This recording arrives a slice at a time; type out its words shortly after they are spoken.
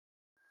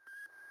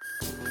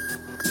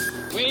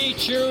We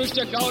choose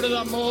to go to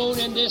the moon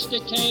in this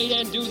decade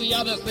and do the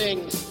other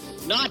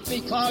things, not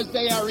because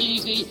they are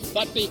easy,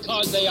 but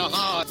because they are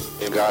hard.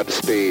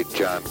 Godspeed,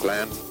 John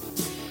Glenn.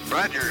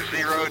 Roger,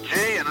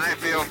 0G, and I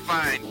feel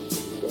fine.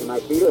 Get my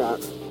feet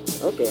out.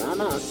 Okay, I'm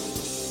out.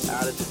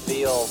 How does it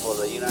feel for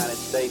the United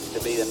States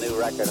to be the new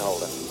record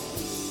holder?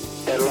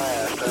 At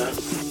last, huh?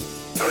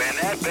 When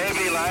that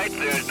baby lights,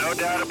 there's no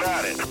doubt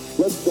about it.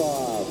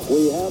 Liftoff.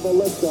 We have a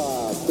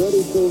liftoff.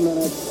 32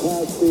 minutes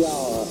past the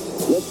hour.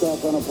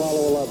 Liftoff on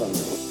Apollo 11.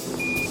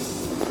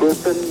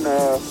 Houston,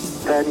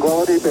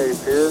 Tranquility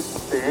Base here.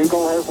 The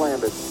Eagle has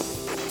landed.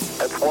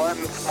 That's one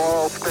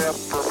small step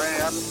for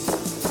man,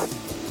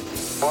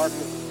 one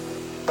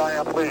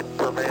giant leap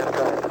for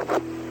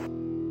mankind.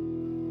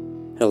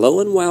 Hello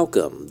and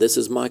welcome. This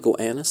is Michael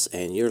Annis,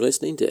 and you're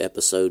listening to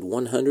episode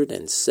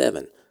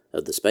 107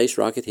 of the Space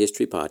Rocket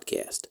History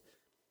Podcast.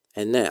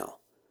 And now,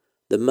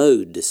 the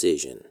Mode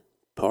Decision,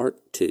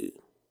 Part 2.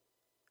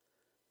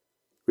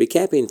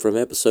 Recapping from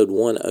episode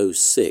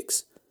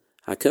 106,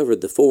 I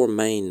covered the four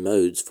main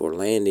modes for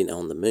landing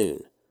on the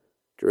Moon: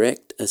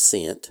 direct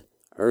ascent,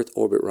 Earth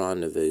orbit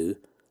rendezvous,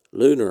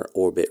 lunar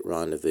orbit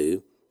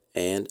rendezvous,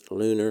 and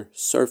lunar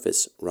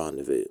surface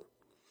rendezvous.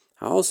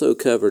 I also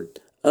covered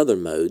other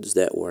modes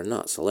that were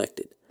not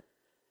selected.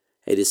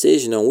 A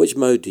decision on which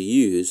mode to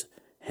use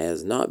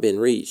has not been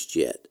reached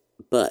yet,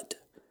 but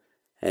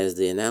as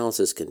the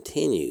analysis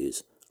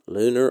continues,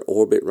 lunar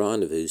orbit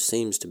rendezvous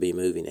seems to be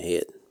moving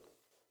ahead.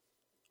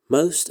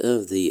 Most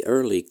of the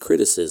early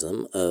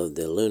criticism of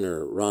the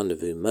lunar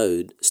rendezvous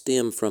mode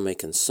stemmed from a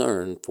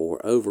concern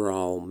for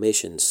overall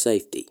mission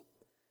safety.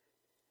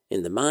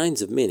 In the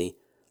minds of many,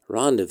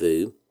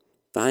 rendezvous,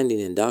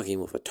 finding and docking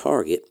with a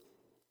target,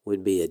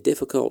 would be a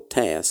difficult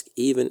task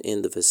even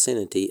in the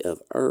vicinity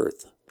of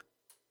Earth.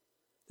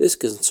 This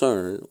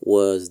concern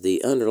was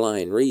the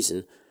underlying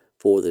reason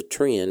for the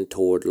trend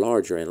toward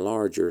larger and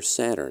larger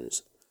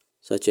Saturns,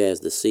 such as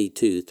the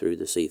C2 through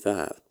the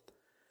C5,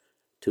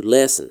 to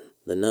lessen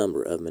the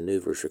number of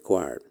maneuvers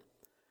required.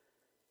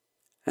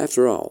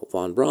 After all,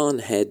 von Braun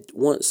had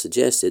once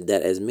suggested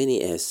that as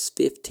many as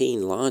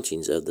 15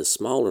 launchings of the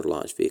smaller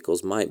launch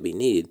vehicles might be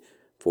needed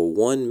for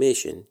one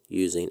mission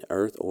using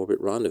Earth orbit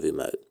rendezvous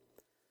mode.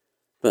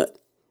 But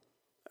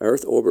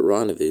Earth orbit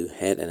rendezvous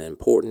had an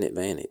important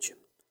advantage.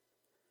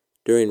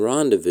 During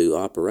rendezvous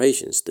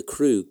operations, the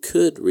crew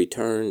could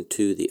return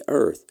to the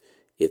Earth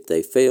if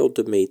they failed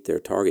to meet their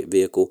target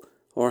vehicle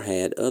or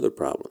had other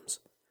problems.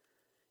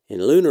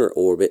 In lunar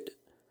orbit,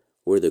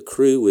 where the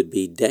crew would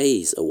be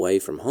days away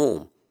from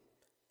home,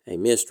 a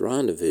missed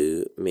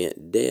rendezvous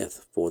meant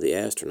death for the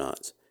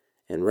astronauts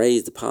and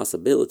raised the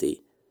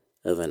possibility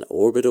of an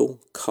orbital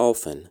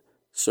coffin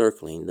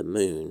circling the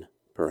Moon,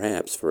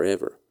 perhaps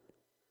forever.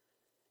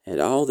 And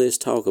all this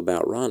talk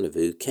about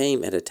rendezvous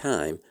came at a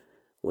time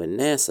when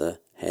NASA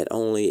had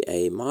only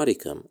a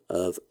modicum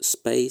of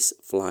space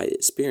flight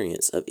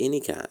experience of any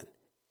kind.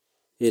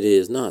 It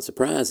is not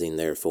surprising,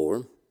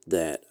 therefore,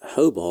 that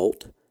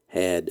Hobart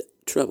had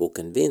trouble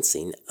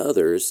convincing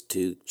others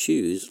to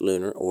choose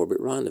lunar orbit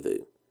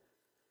rendezvous.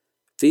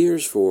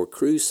 Fears for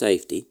crew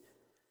safety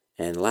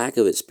and lack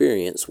of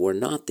experience were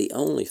not the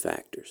only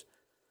factors.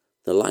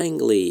 The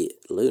Langley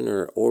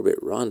lunar orbit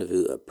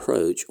rendezvous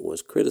approach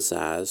was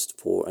criticized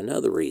for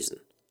another reason.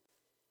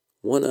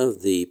 One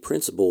of the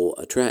principal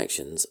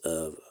attractions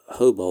of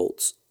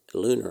Hobart's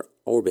lunar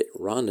orbit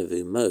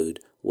rendezvous mode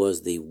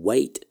was the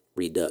weight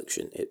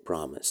reduction it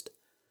promised.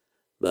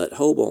 But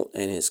Hobart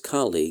and his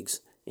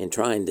colleagues, in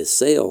trying to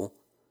sell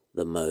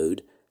the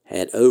mode,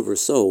 had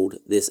oversold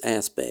this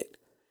aspect.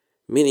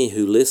 Many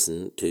who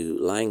listened to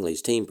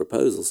Langley's team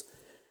proposals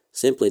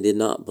simply did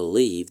not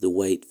believe the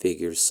weight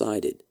figures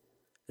cited,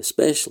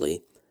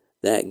 especially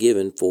that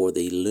given for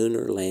the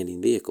lunar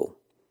landing vehicle.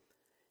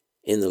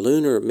 In the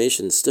lunar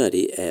mission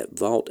study at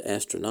Vought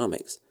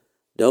Astronomics,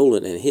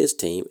 Dolan and his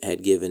team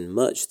had given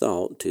much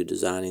thought to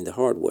designing the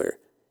hardware,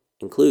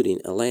 including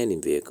a landing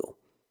vehicle.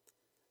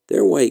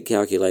 Their weight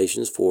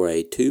calculations for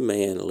a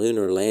two-man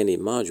lunar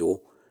landing module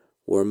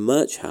were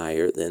much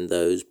higher than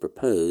those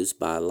proposed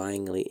by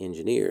Langley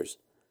engineers.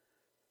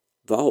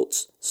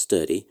 Vaught's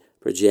study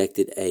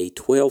projected a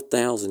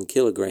 12,000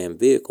 kilogram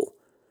vehicle,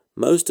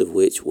 most of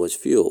which was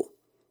fuel.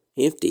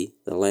 Empty,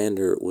 the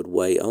lander would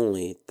weigh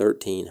only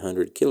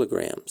 1,300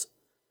 kilograms.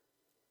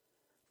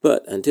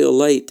 But until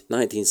late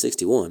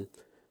 1961,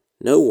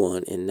 no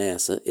one in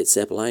NASA,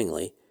 except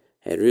Langley,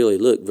 had really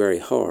looked very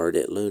hard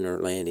at lunar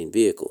landing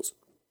vehicles.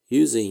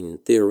 Using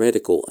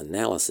theoretical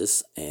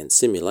analysis and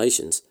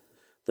simulations,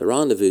 the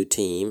rendezvous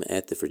team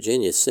at the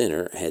Virginia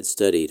Center had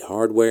studied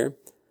hardware,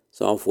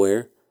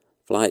 software,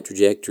 flight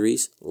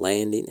trajectories,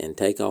 landing and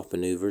takeoff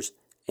maneuvers,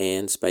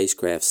 and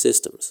spacecraft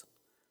systems.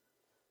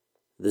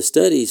 The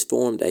studies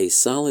formed a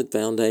solid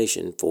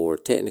foundation for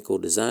technical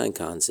design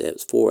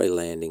concepts for a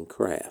landing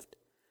craft.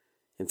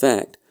 In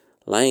fact,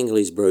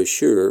 Langley's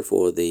brochure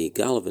for the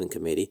Gallivan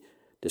Committee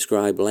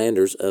described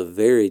landers of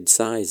varied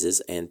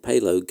sizes and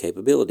payload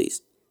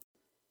capabilities.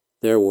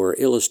 There were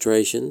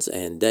illustrations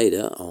and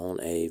data on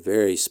a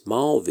very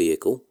small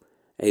vehicle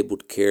able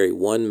to carry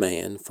one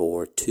man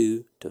for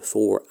 2 to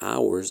 4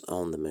 hours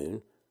on the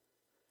moon,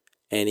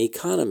 an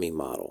economy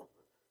model,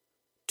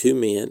 2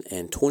 men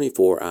and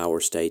 24-hour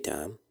stay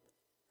time,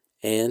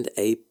 and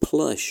a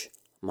plush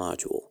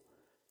module,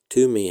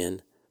 2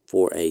 men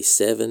for a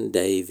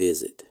 7-day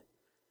visit.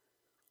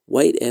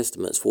 Weight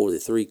estimates for the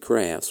 3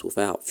 crafts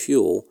without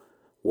fuel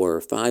were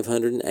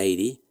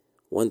 580,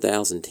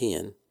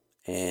 1,010,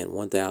 and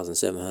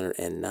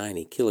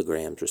 1,790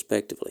 kilograms,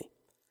 respectively.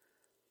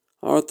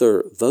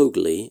 Arthur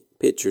Vogele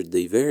pictured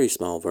the very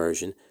small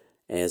version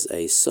as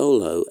a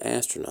solo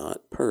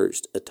astronaut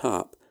perched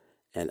atop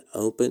an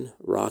open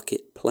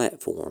rocket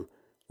platform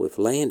with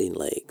landing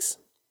legs.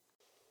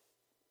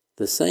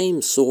 The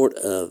same sort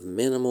of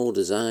minimal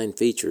design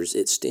features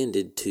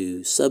extended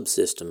to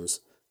subsystems,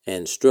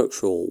 and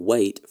structural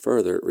weight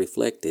further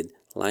reflected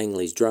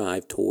Langley's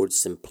drive towards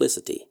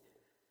simplicity.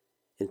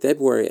 In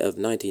February of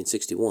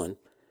 1961,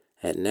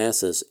 at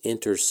NASA's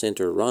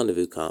Inter-Center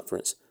Rendezvous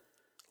Conference,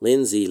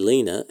 Lindsay,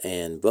 Lena,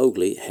 and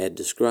Vogele had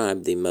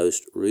described the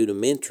most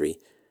rudimentary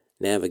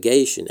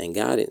navigation and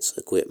guidance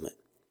equipment: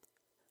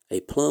 a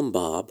plumb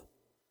bob,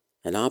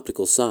 an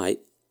optical sight,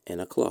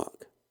 and a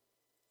clock.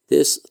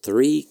 This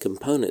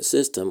 3-component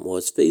system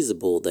was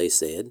feasible, they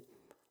said,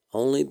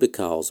 only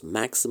because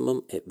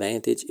maximum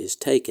advantage is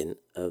taken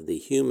of the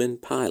human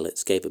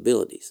pilot's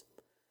capabilities.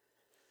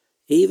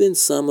 Even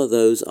some of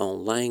those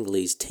on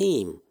Langley's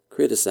team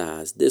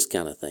criticized this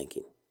kind of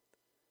thinking.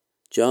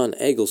 John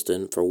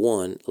Eggleston, for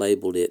one,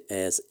 labeled it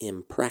as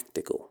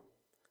impractical.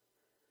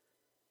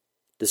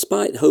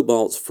 Despite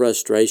Hobart's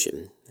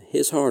frustration,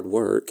 his hard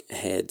work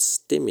had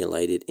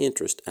stimulated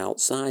interest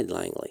outside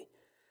Langley.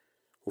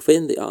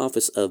 Within the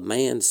Office of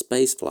Manned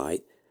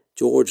Spaceflight,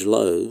 George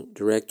Low,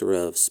 director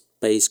of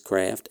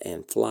spacecraft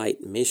and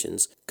flight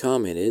missions,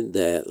 commented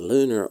that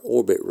lunar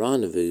orbit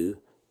rendezvous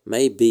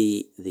may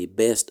be the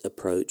best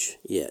approach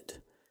yet,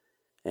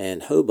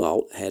 and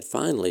Hobart had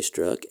finally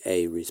struck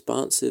a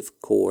responsive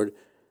chord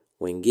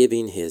when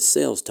giving his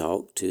sales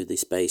talk to the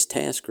Space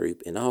Task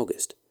Group in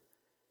August.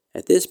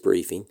 At this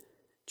briefing,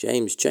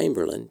 James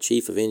Chamberlain,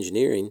 Chief of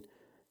Engineering,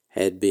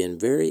 had been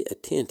very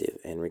attentive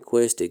and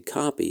requested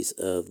copies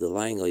of the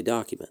Langley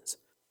documents.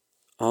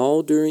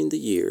 All during the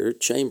year,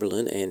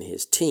 Chamberlain and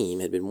his team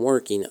had been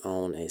working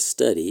on a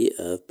study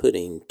of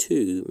putting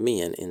 2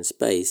 men in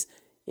space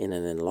in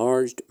an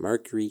enlarged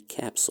Mercury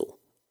capsule.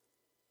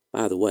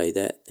 By the way,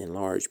 that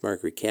enlarged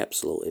Mercury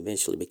capsule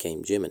eventually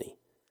became Gemini.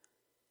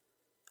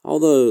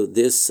 Although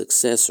this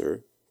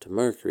successor to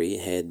Mercury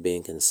had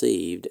been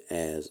conceived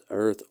as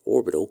Earth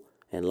orbital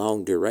and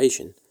long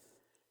duration,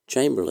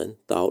 Chamberlain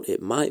thought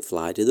it might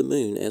fly to the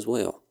moon as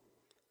well.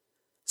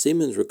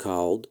 Simmons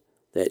recalled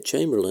that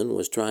Chamberlain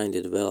was trying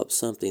to develop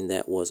something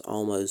that was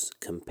almost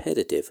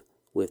competitive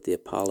with the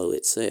Apollo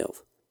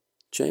itself.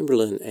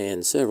 Chamberlain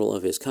and several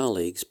of his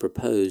colleagues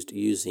proposed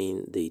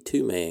using the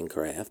 2-man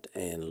craft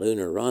and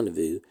lunar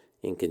rendezvous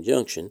in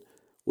conjunction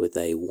with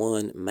a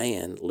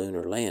 1-man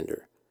lunar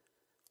lander,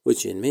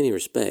 which in many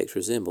respects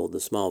resembled the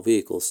small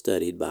vehicle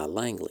studied by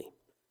Langley.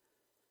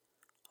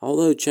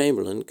 Although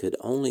Chamberlain could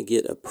only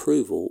get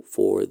approval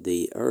for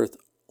the Earth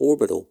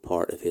orbital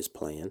part of his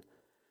plan,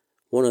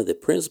 one of the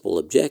principal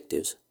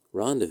objectives,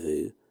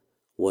 rendezvous,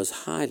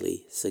 was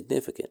highly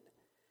significant.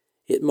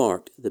 It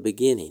marked the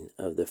beginning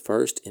of the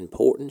first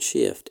important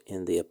shift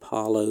in the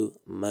Apollo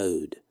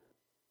mode.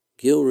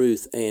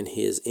 Gilruth and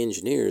his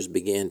engineers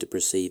began to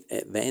perceive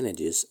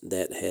advantages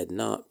that had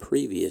not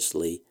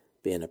previously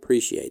been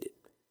appreciated.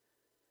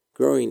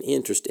 Growing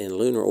interest in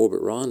lunar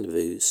orbit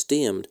rendezvous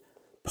stemmed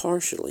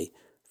partially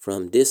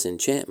from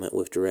disenchantment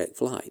with direct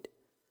flight.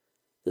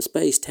 The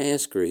Space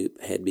Task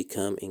Group had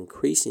become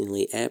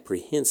increasingly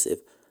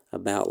apprehensive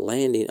about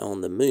landing on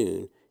the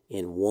moon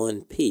in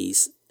one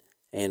piece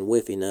and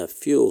with enough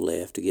fuel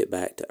left to get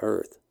back to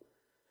Earth.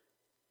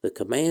 The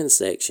command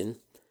section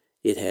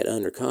it had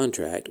under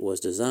contract was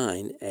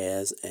designed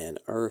as an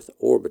Earth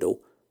orbital,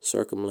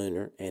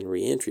 circumlunar, and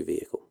reentry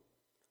vehicle.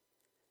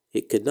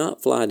 It could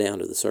not fly down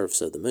to the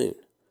surface of the moon.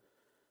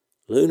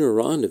 Lunar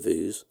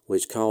rendezvous,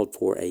 which called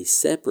for a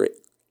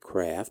separate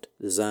craft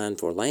designed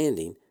for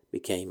landing,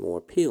 became more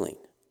appealing.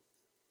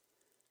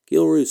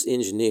 Gilruth's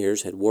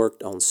engineers had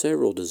worked on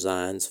several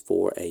designs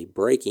for a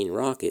braking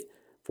rocket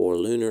for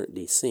lunar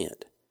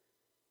descent.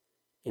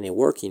 In a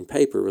working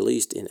paper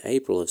released in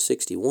April of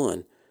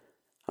 '61,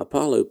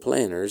 Apollo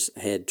planners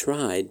had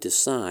tried to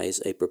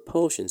size a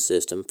propulsion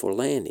system for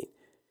landing,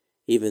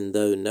 even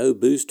though no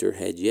booster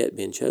had yet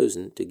been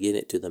chosen to get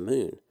it to the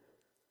moon.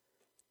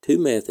 2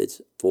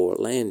 methods for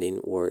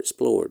landing were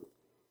explored.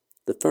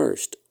 The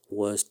first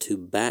was to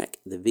back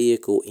the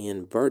vehicle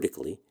in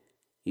vertically,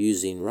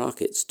 using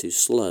rockets to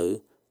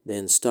slow,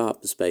 then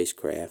stop the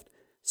spacecraft,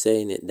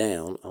 setting it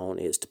down on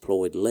its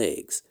deployed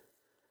legs.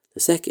 The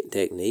second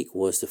technique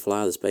was to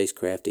fly the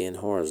spacecraft in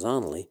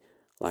horizontally,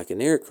 like an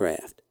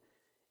aircraft.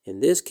 In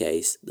this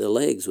case, the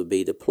legs would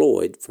be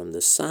deployed from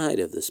the side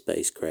of the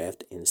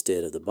spacecraft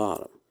instead of the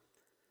bottom.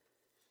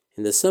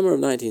 In the summer of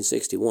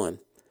 1961,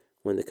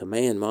 when the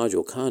command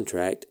module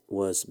contract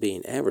was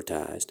being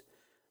advertised,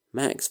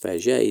 Max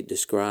Faget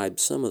described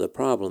some of the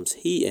problems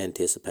he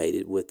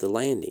anticipated with the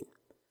landing.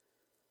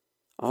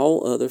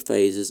 All other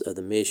phases of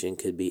the mission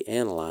could be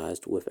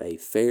analyzed with a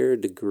fair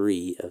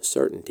degree of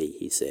certainty,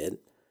 he said,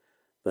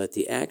 but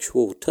the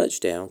actual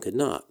touchdown could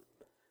not,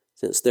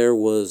 since there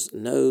was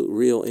no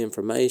real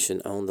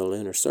information on the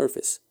lunar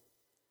surface.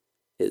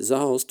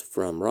 Exhaust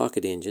from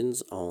rocket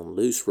engines on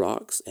loose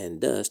rocks and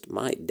dust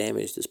might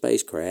damage the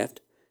spacecraft,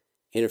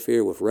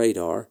 interfere with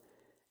radar,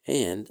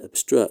 and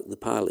obstruct the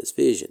pilot's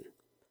vision.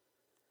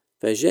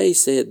 Faget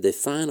said the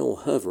final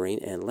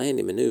hovering and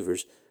landing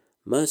maneuvers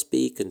must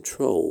be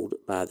controlled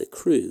by the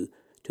crew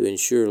to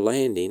ensure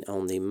landing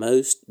on the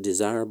most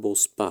desirable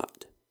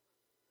spot.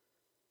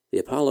 The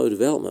Apollo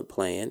development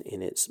plan,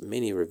 in its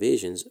many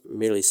revisions,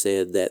 merely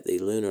said that the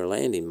lunar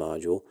landing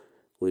module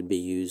would be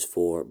used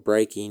for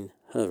braking,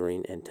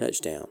 hovering, and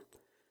touchdown,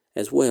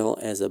 as well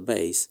as a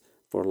base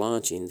for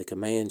launching the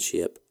command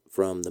ship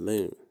from the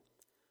moon.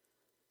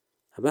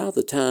 About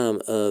the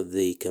time of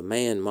the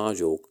command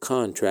module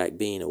contract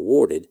being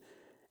awarded,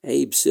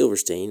 Abe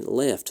Silverstein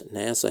left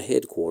NASA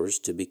headquarters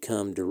to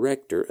become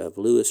director of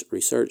Lewis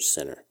Research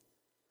Center.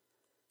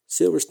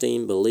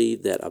 Silverstein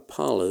believed that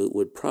Apollo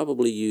would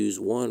probably use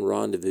one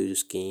rendezvous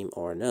scheme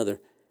or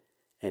another,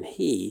 and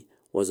he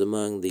was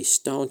among the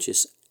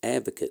staunchest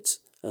advocates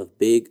of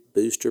big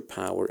booster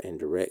power and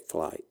direct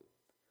flight.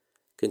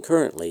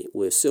 Concurrently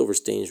with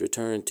Silverstein's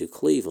return to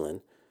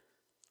Cleveland,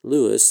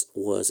 Lewis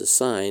was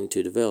assigned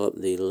to develop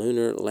the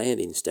lunar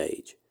landing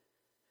stage.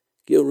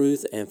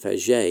 Gilruth and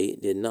Faget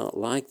did not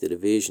like the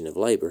division of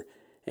labor,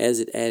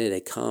 as it added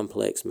a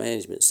complex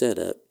management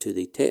setup to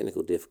the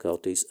technical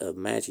difficulties of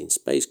matching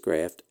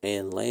spacecraft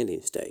and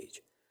landing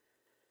stage.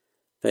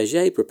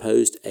 Faget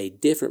proposed a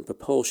different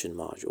propulsion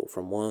module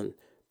from one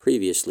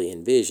previously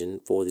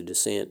envisioned for the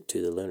descent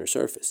to the lunar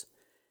surface.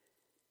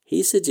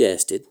 He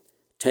suggested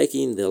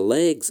taking the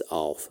legs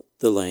off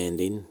the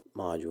landing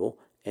module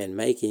and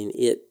making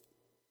it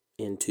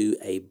into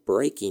a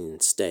braking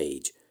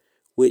stage,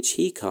 which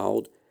he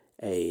called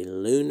a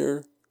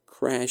lunar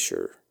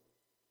crasher.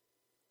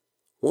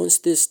 Once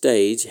this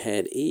stage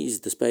had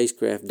eased the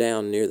spacecraft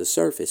down near the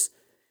surface,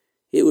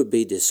 it would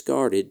be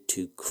discarded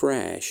to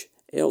crash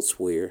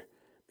elsewhere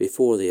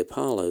before the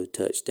Apollo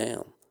touched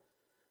down.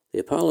 The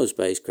Apollo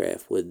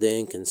spacecraft would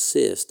then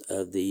consist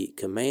of the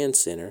command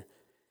center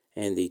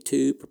and the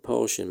two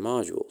propulsion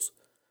modules,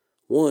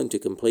 one to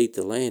complete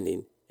the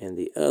landing and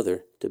the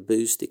other to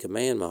boost the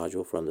command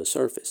module from the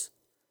surface.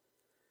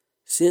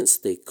 Since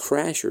the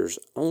crasher's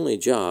only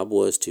job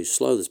was to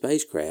slow the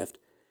spacecraft,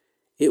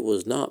 it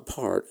was not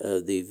part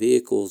of the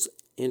vehicle's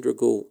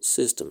integral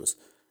systems,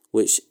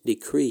 which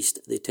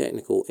decreased the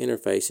technical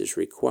interfaces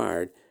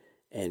required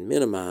and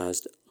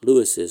minimized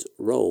Lewis's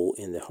role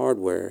in the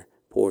hardware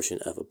portion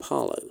of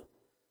Apollo.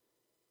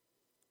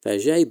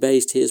 Faget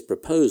based his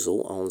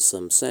proposal on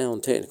some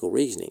sound technical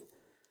reasoning.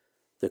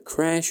 The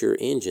crasher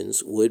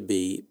engines would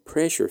be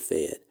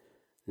pressure-fed,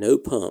 no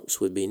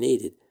pumps would be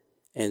needed,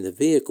 and the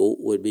vehicle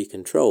would be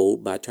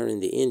controlled by turning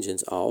the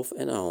engines off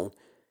and on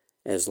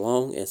as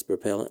long as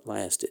propellant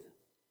lasted.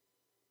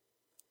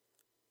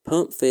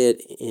 Pump-fed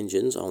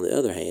engines, on the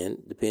other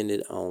hand,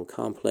 depended on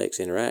complex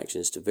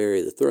interactions to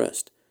vary the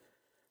thrust.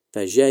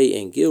 Faget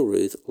and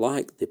Gilruth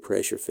liked the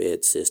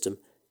pressure-fed system,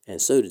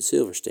 and so did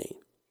Silverstein.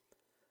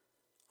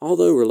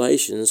 Although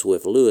relations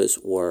with Lewis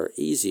were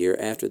easier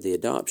after the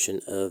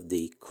adoption of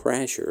the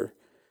crasher,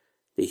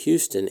 the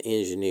Houston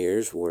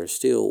engineers were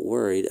still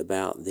worried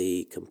about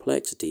the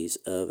complexities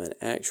of an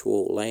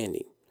actual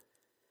landing.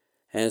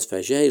 As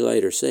Faget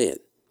later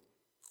said,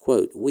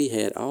 quote, "We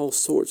had all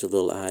sorts of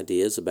little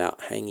ideas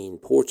about hanging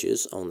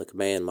porches on the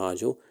command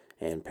module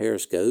and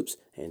periscopes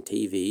and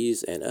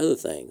TVs and other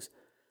things,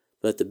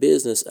 but the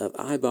business of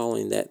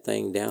eyeballing that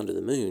thing down to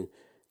the moon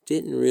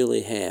didn't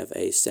really have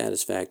a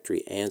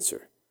satisfactory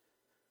answer.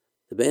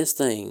 The best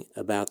thing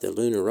about the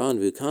lunar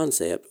rendezvous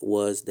concept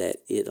was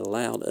that it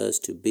allowed us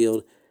to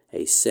build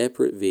a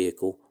separate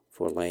vehicle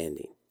for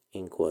landing,"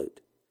 end quote.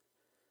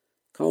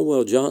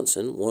 Caldwell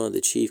Johnson, one of the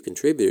chief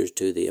contributors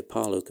to the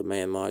Apollo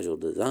command module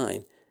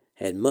design,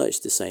 had much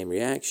the same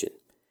reaction.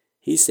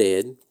 He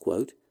said,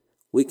 quote,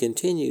 "We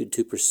continued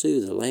to pursue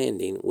the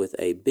landing with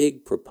a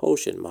big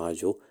propulsion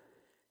module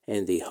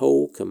and the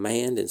whole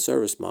command and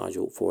service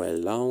module for a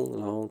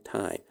long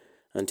time,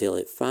 until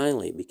it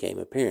finally became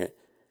apparent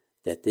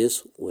that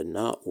this would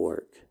not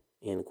work,"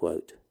 end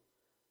quote.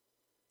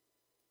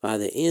 By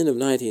the end of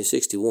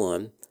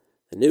 1961,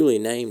 the newly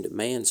named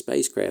Manned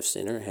Spacecraft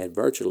Center had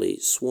virtually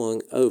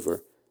swung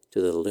over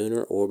to the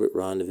lunar orbit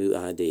rendezvous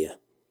idea.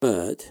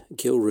 But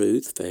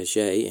Gilruth,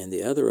 Faget, and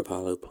the other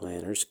Apollo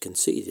planners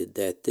conceded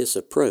that this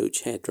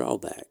approach had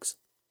drawbacks.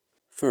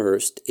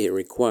 First, it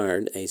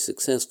required a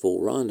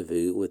successful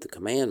rendezvous with the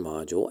command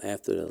module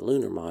after the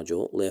lunar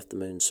module left the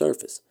moon's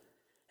surface.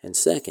 And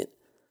second,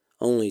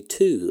 only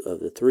 2 of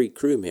the 3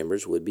 crew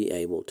members would be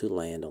able to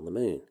land on the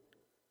moon.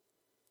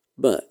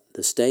 But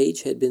the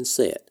stage had been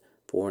set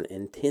for an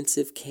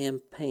intensive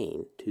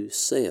campaign to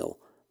sell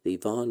the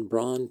von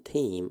Braun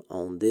team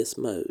on this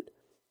mode.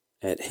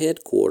 At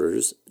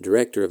headquarters,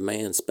 Director of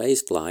Manned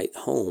Spaceflight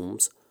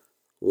Holmes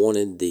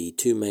wanted the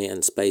two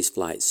manned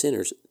spaceflight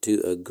centers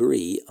to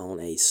agree on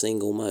a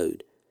single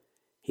mode.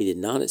 He did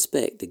not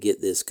expect to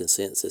get this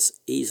consensus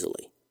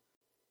easily.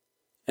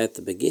 At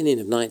the beginning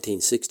of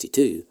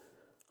 1962,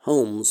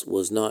 Holmes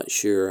was not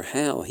sure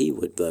how he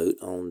would vote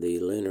on the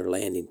lunar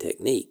landing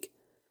technique.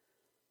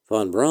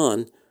 Von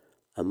Braun,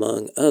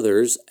 among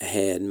others,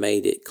 had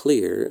made it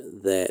clear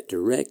that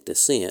direct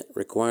ascent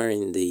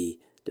requiring the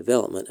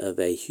development of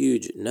a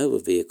huge NOVA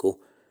vehicle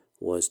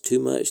was too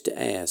much to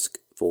ask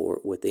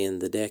for within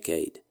the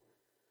decade.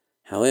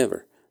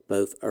 However,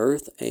 both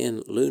Earth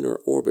and lunar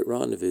orbit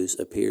rendezvous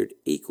appeared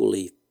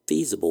equally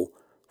feasible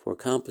for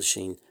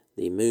accomplishing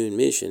the Moon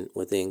mission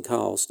within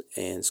cost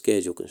and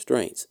schedule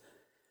constraints.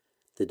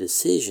 The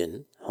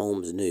decision,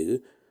 Holmes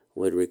knew,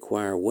 would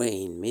require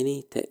weighing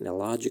many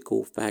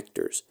technological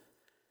factors.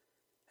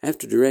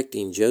 After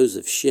directing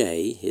Joseph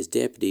Shea, his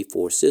deputy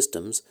for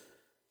systems,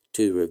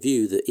 to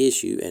review the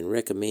issue and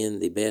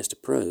recommend the best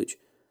approach,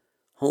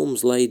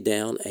 Holmes laid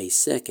down a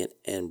second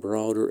and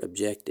broader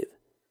objective.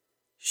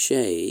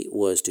 Shea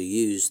was to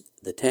use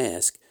the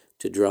task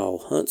to draw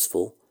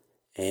Huntsville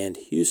and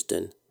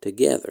Houston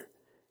together,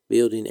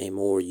 building a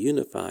more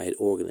unified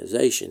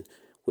organization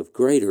with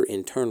greater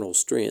internal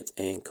strength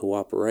and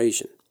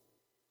cooperation.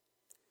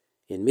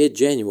 In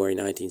mid-January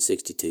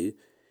 1962,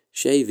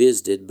 Shea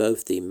visited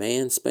both the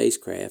manned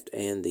spacecraft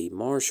and the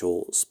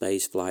Marshall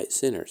Space Flight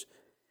Centers.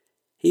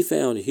 He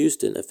found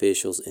Houston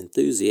officials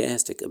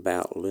enthusiastic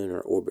about lunar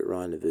orbit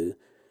rendezvous,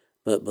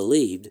 but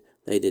believed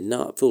they did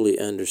not fully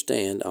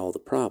understand all the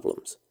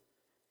problems.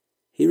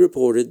 He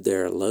reported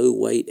their low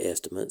weight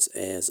estimates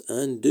as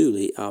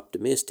unduly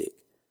optimistic.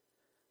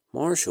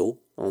 Marshall,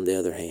 on the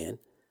other hand,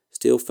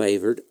 still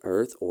favored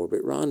Earth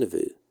orbit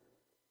rendezvous,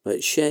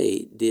 but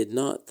Shea did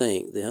not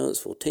think the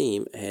Huntsville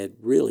team had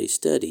really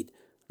studied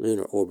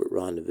lunar orbit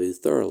rendezvous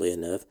thoroughly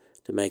enough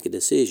to make a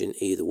decision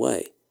either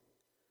way.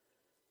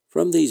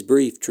 From these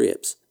brief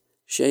trips,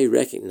 Shea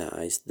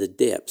recognized the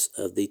depths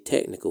of the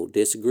technical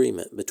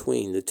disagreement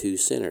between the two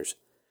centers.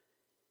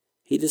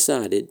 He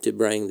decided to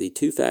bring the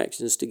two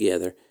factions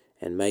together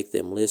and make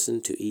them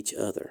listen to each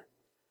other.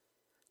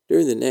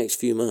 During the next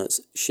few months,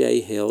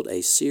 Shea held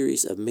a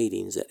series of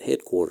meetings at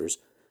headquarters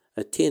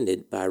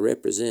attended by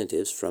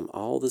representatives from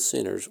all the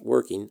centers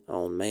working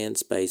on manned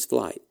space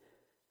flight.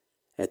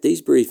 At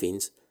these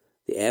briefings,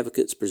 the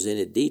advocates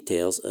presented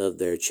details of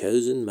their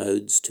chosen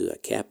modes to a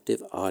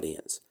captive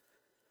audience.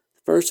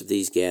 The first of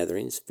these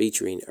gatherings,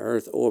 featuring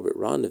Earth orbit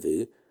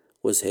rendezvous,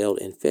 was held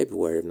in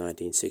February of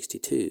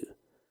 1962.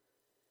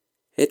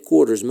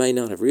 Headquarters may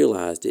not have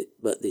realized it,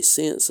 but the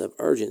sense of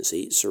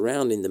urgency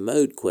surrounding the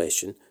mode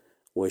question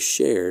was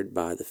shared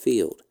by the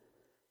field.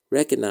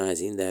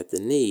 Recognizing that the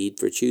need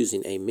for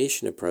choosing a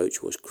mission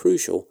approach was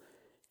crucial,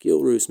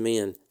 Gilruth's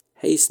men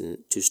hastened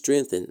to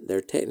strengthen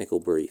their technical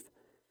brief.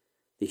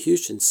 The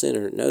Houston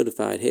Center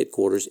notified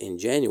headquarters in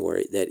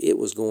January that it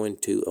was going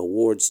to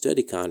award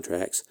study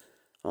contracts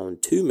on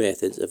two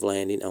methods of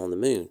landing on the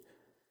Moon,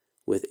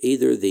 with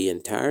either the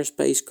entire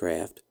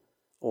spacecraft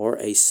or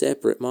a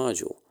separate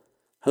module,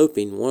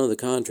 hoping one of the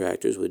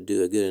contractors would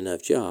do a good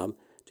enough job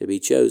to be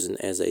chosen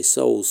as a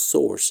sole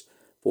source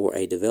for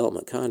a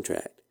development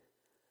contract.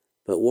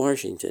 But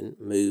Washington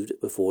moved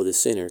before the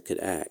center could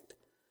act.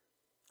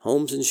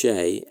 Holmes and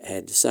Shea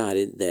had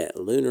decided that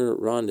lunar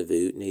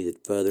rendezvous needed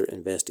further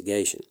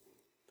investigation.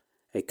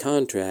 A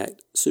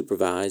contract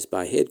supervised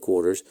by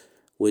headquarters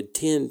would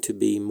tend to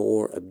be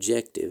more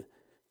objective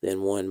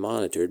than one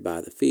monitored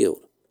by the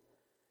field.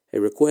 A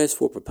request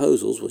for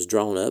proposals was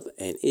drawn up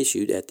and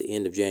issued at the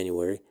end of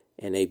January,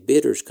 and a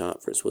bidders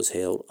conference was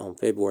held on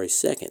February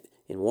 2nd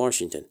in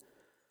Washington.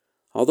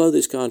 Although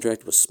this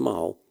contract was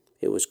small,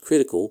 it was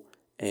critical,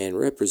 and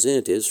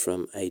representatives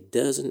from a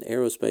dozen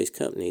aerospace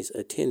companies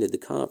attended the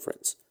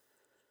conference.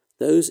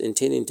 Those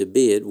intending to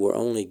bid were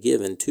only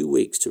given 2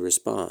 weeks to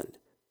respond.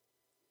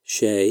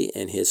 Shea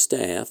and his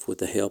staff, with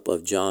the help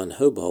of John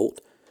Hobolt,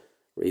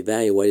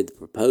 reevaluated the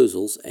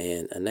proposals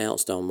and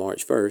announced on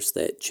March 1st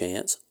that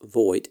Chance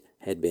Voigt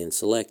had been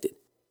selected.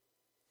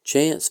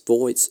 Chance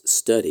Voigt's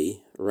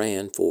study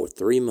ran for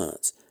 3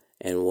 months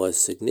and was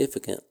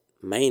significant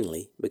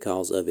mainly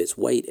because of its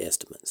weight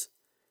estimates.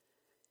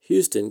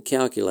 Houston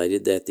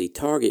calculated that the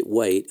target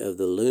weight of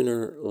the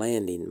lunar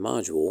landing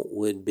module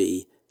would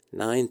be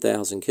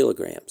 9,000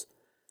 kilograms,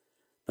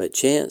 but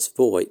Chance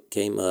Voigt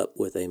came up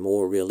with a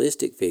more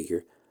realistic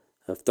figure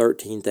of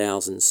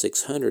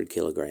 13,600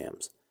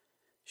 kilograms.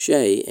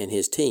 Shea and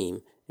his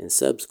team, in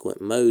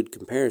subsequent mode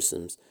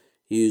comparisons,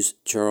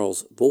 used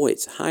Charles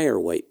Voigt's higher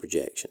weight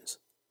projections.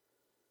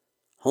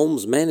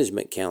 Holmes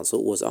Management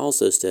Council was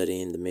also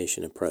studying the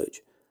mission approach.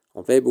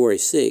 On February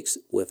 6,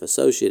 with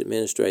Associate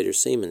Administrator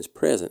Siemens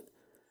present,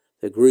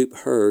 the group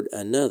heard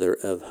another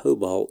of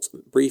Hobolt's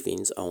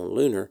briefings on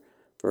lunar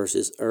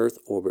versus Earth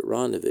orbit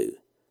rendezvous.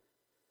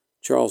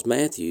 Charles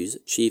Matthews,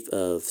 Chief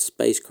of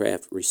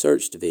Spacecraft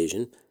Research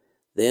Division,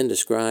 then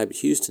described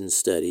Houston's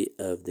study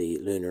of the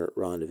lunar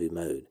rendezvous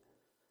mode.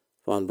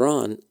 Von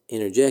Braun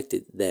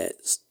interjected that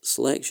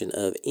selection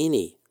of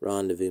any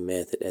rendezvous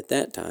method at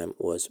that time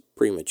was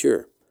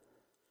premature.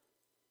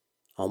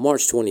 On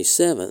March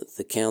 27th,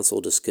 the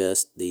Council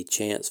discussed the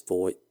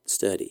Chance-Vought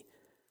study.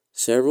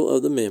 Several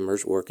of the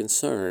members were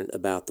concerned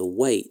about the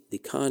weight the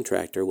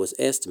contractor was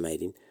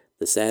estimating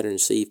the Saturn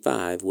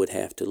C-5 would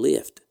have to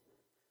lift,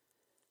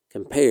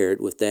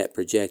 compared with that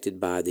projected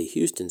by the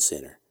Houston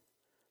Center,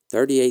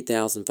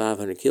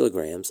 38,500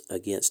 kilograms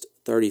against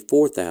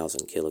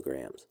 34,000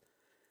 kilograms.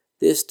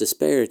 This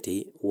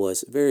disparity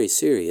was very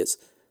serious,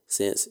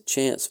 since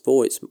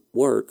Chance-Vought's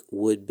work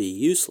would be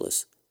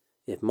useless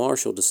if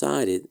Marshall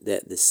decided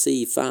that the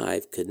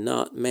C-5 could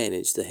not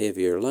manage the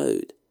heavier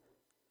load.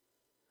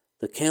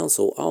 The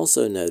Council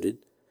also noted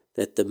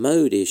that the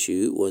mode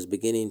issue was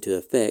beginning to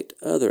affect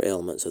other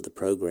elements of the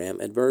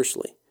program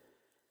adversely.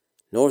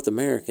 North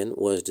American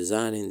was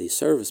designing the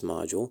service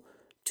module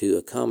to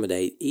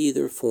accommodate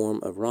either form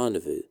of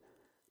rendezvous,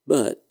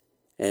 but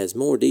as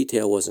more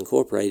detail was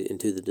incorporated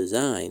into the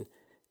design,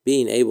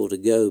 being able to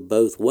go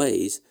both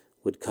ways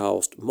would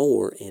cost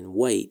more in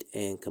weight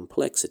and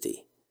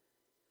complexity.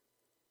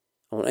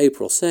 On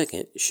April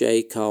 2nd,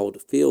 Shea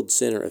called Field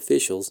Center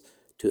officials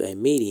to a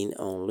meeting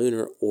on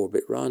lunar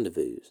orbit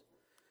rendezvous.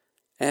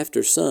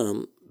 After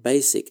some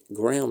basic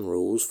ground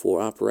rules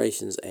for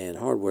operations and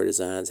hardware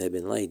designs had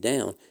been laid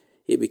down,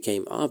 it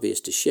became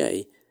obvious to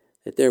Shea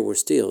that there were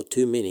still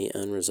too many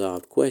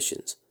unresolved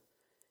questions.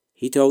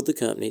 He told the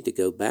company to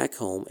go back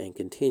home and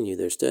continue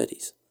their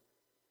studies.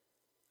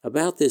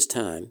 About this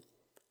time,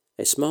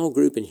 a small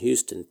group in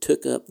Houston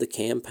took up the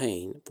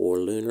campaign for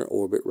lunar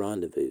orbit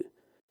rendezvous.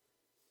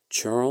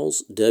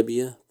 Charles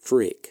W.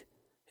 Frick,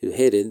 who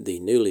headed the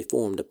newly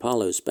formed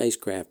Apollo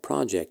Spacecraft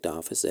Project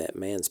Office at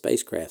Manned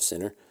Spacecraft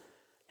Center,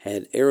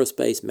 had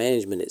aerospace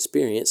management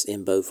experience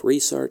in both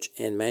research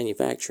and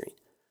manufacturing,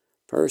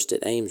 first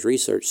at Ames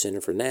Research Center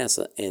for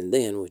NASA and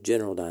then with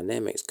General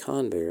Dynamics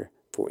Convair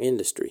for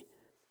industry.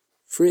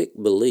 Frick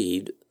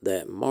believed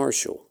that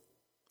Marshall,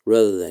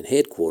 rather than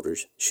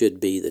headquarters,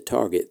 should be the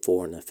target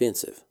for an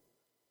offensive.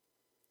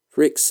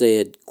 Frick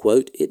said,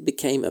 quote, "It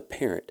became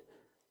apparent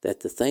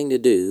that the thing to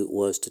do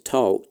was to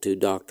talk to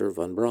Dr.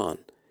 von Braun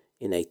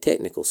in a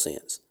technical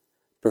sense,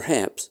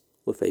 perhaps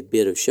with a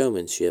bit of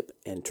showmanship,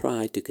 and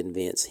try to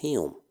convince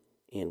him,"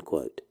 end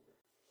quote.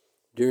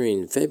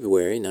 During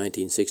February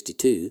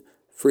 1962,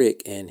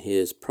 Frick and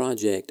his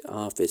project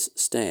office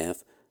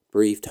staff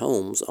briefed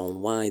Holmes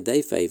on why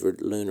they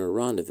favored lunar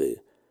rendezvous,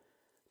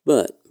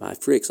 but by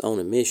Frick's own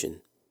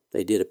admission,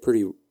 they did a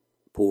pretty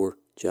poor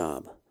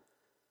job.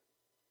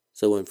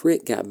 So when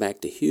Frick got back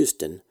to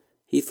Houston,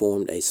 he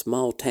formed a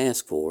small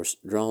task force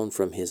drawn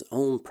from his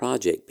own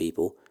project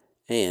people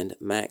and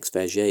Max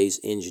Faget's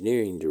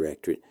engineering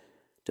directorate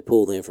to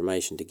pull the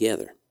information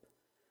together.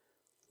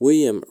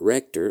 William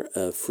Rector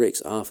of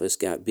Frick's office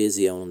got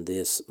busy on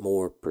this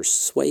more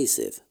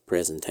persuasive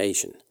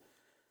presentation.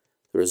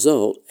 The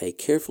result, a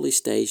carefully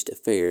staged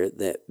affair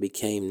that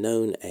became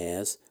known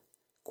as,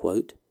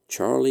 quote,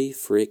 Charlie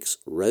Frick's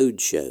Road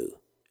Show,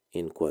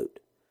 end quote.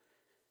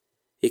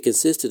 It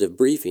consisted of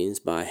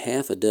briefings by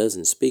half a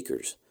dozen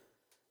speakers.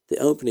 The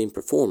opening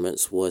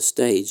performance was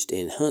staged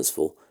in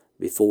Huntsville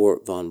before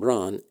von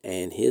Braun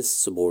and his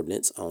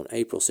subordinates on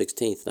April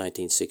 16,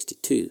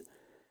 1962.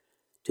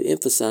 To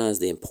emphasize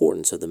the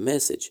importance of the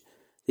message,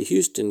 the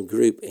Houston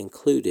group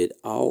included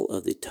all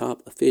of the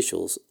top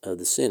officials of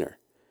the center,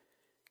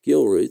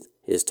 Gilruth,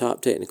 his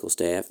top technical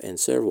staff, and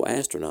several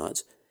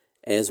astronauts,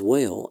 as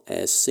well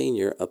as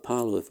senior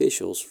Apollo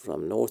officials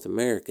from North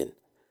American,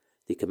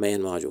 the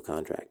command module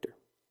contractor.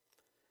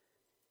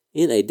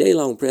 In a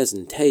day-long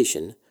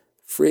presentation,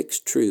 Frick's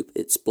troop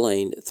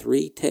explained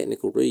 3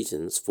 technical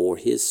reasons for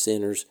his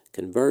center's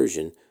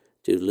conversion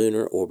to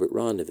lunar orbit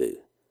rendezvous.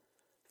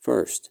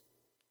 First,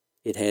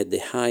 it had the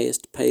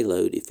highest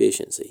payload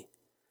efficiency.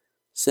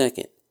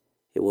 Second,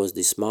 it was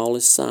the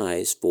smallest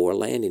size for a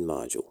landing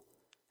module.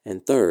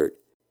 And third,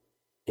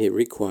 it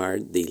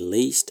required the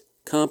least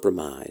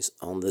compromise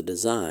on the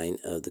design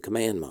of the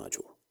command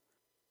module.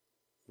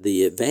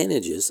 The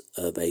advantages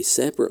of a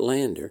separate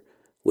lander,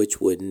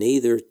 which would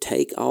neither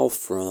take off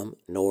from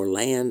nor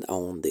land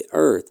on the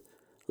Earth,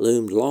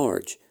 loomed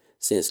large,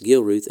 since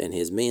Gilruth and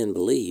his men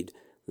believed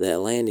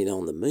that landing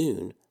on the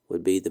moon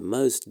would be the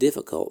most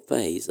difficult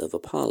phase of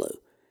Apollo,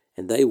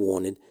 and they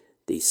wanted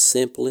the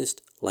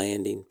simplest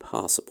landing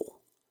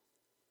possible.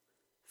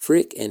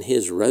 Frick and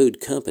his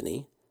road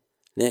company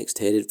next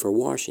headed for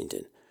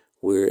Washington,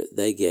 where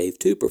they gave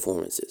 2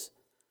 performances,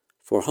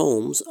 for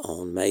Holmes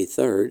on May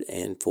 3rd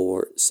and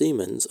for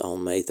Siemens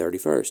on May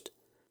 31st.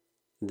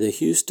 The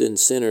Houston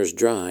Center's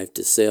drive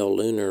to sell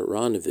lunar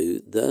rendezvous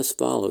thus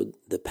followed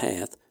the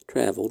path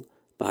traveled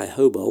by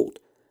Houbolt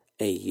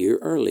a year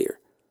earlier.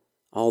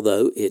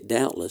 Although it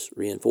doubtless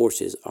reinforced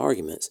his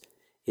arguments,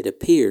 it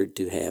appeared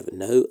to have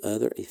no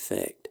other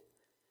effect.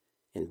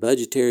 In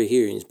budgetary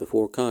hearings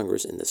before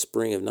Congress in the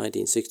spring of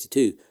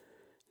 1962,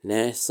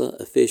 NASA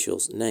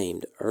officials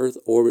named Earth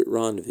orbit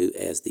rendezvous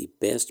as the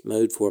best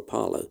mode for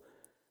Apollo,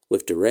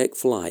 with direct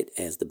flight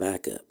as the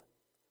backup.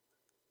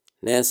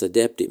 NASA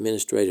Deputy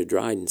Administrator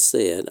Dryden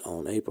said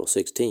on April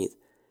 16th,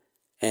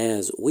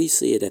 "As we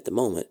see it at the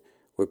moment,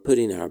 we're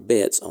putting our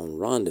bets on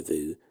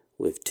rendezvous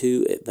with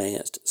 2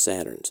 advanced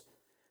Saturns.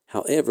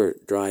 However,"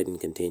 Dryden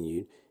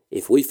continued,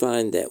 "if we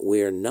find that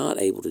we're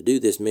not able to do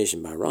this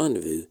mission by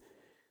rendezvous,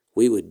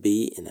 we would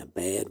be in a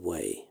bad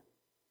way."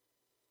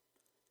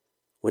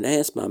 When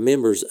asked by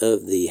members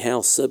of the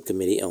House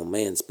Subcommittee on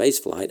Manned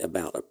Spaceflight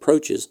about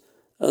approaches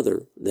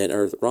other than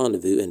Earth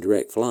rendezvous and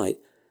direct flight,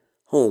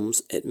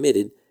 Holmes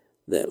admitted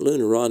that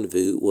lunar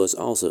rendezvous was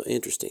also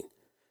interesting.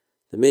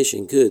 The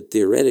mission could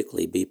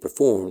theoretically be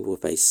performed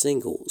with a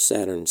single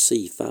Saturn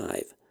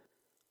C5,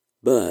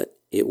 but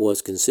it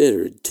was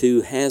considered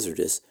too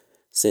hazardous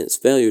since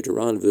failure to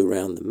rendezvous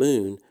around the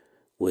moon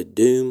would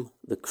doom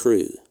the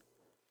crew.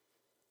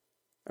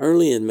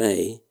 Early in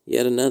May,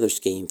 yet another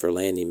scheme for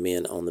landing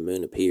men on the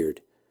moon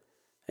appeared.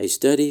 A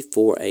study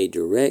for a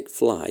direct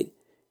flight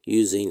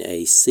using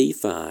a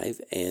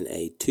C5 and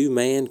a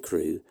 2-man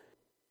crew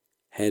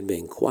had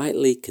been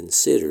quietly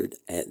considered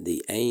at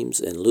the Ames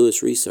and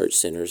Lewis Research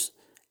Centers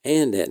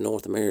and at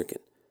North American.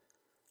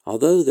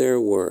 Although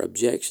there were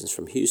objections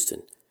from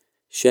Houston,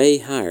 Shea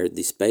hired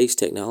the Space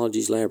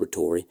Technologies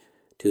Laboratory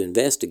to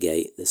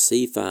investigate the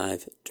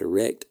C5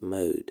 direct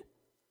mode.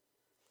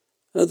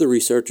 Other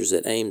researchers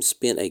at Ames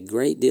spent a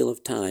great deal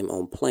of time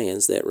on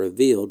plans that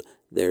revealed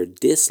their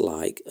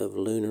dislike of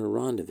lunar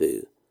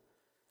rendezvous.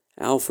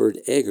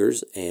 Alfred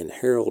Eggers and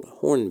Harold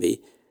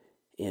Hornby,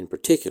 in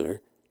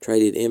particular,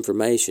 traded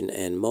information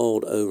and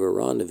mulled over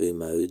rendezvous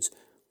modes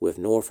with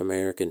North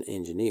American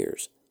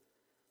engineers.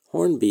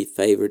 Hornby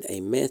favored a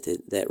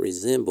method that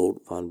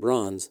resembled von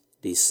Braun's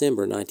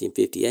December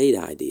 1958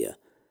 idea,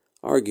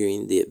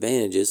 arguing the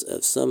advantages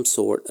of some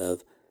sort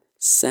of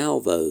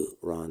salvo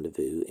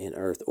rendezvous in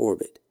Earth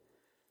orbit.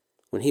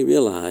 When he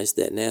realized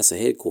that NASA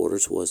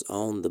headquarters was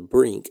on the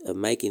brink of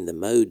making the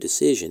mode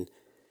decision,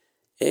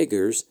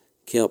 Eggers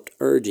kept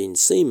urging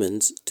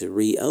Siemens to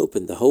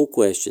reopen the whole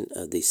question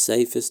of the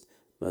safest,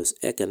 most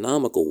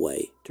economical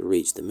way to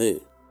reach the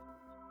moon.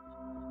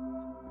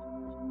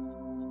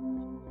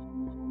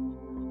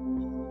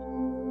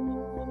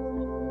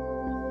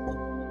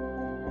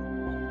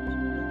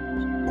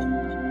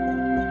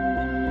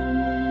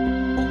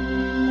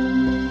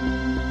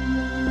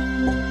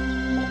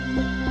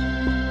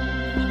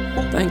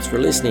 Thanks for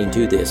listening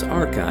to this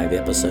archive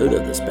episode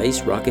of the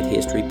Space Rocket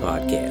History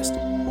Podcast.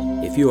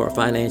 If you are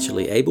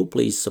financially able,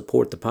 please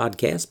support the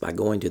podcast by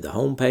going to the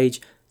homepage,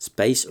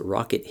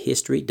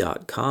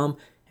 spacerockethistory.com,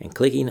 and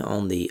clicking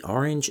on the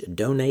orange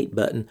donate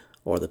button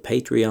or the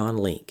Patreon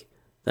link.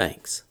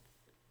 Thanks.